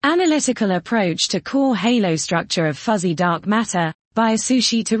Analytical approach to core halo structure of fuzzy dark matter, by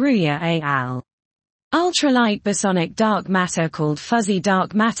Asushi Teruya et al. Ultralight bosonic dark matter called fuzzy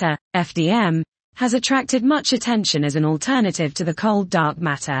dark matter, FDM, has attracted much attention as an alternative to the cold dark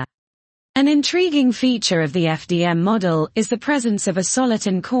matter. An intriguing feature of the FDM model is the presence of a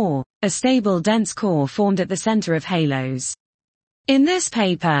soliton core, a stable dense core formed at the center of halos. In this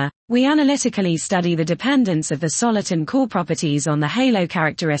paper, we analytically study the dependence of the soliton core properties on the halo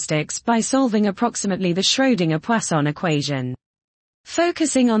characteristics by solving approximately the Schrödinger-Poisson equation.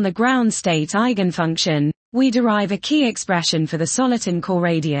 Focusing on the ground state eigenfunction, we derive a key expression for the soliton core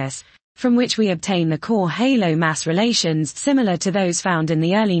radius, from which we obtain the core halo mass relations similar to those found in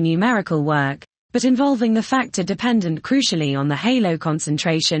the early numerical work, but involving the factor dependent crucially on the halo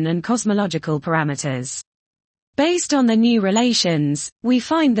concentration and cosmological parameters. Based on the new relations, we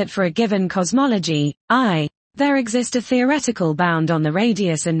find that for a given cosmology, I, there exists a theoretical bound on the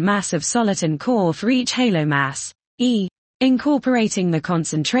radius and mass of soliton core for each halo mass, E, incorporating the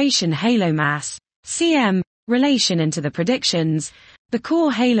concentration halo mass, Cm, relation into the predictions. The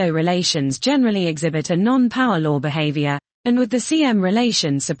core halo relations generally exhibit a non-power law behavior, and with the Cm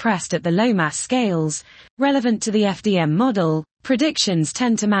relation suppressed at the low mass scales, relevant to the FDM model, predictions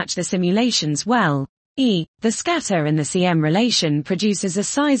tend to match the simulations well. The scatter in the Cm relation produces a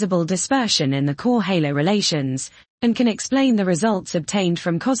sizable dispersion in the core halo relations, and can explain the results obtained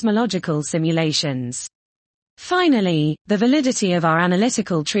from cosmological simulations. Finally, the validity of our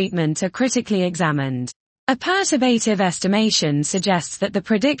analytical treatment are critically examined. A perturbative estimation suggests that the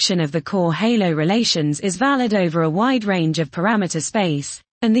prediction of the core halo relations is valid over a wide range of parameter space,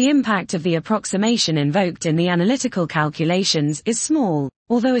 and the impact of the approximation invoked in the analytical calculations is small,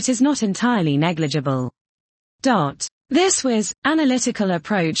 although it is not entirely negligible. This was Analytical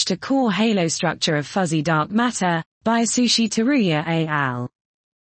Approach to Core Halo Structure of Fuzzy Dark Matter, by Asushi Teruya et al.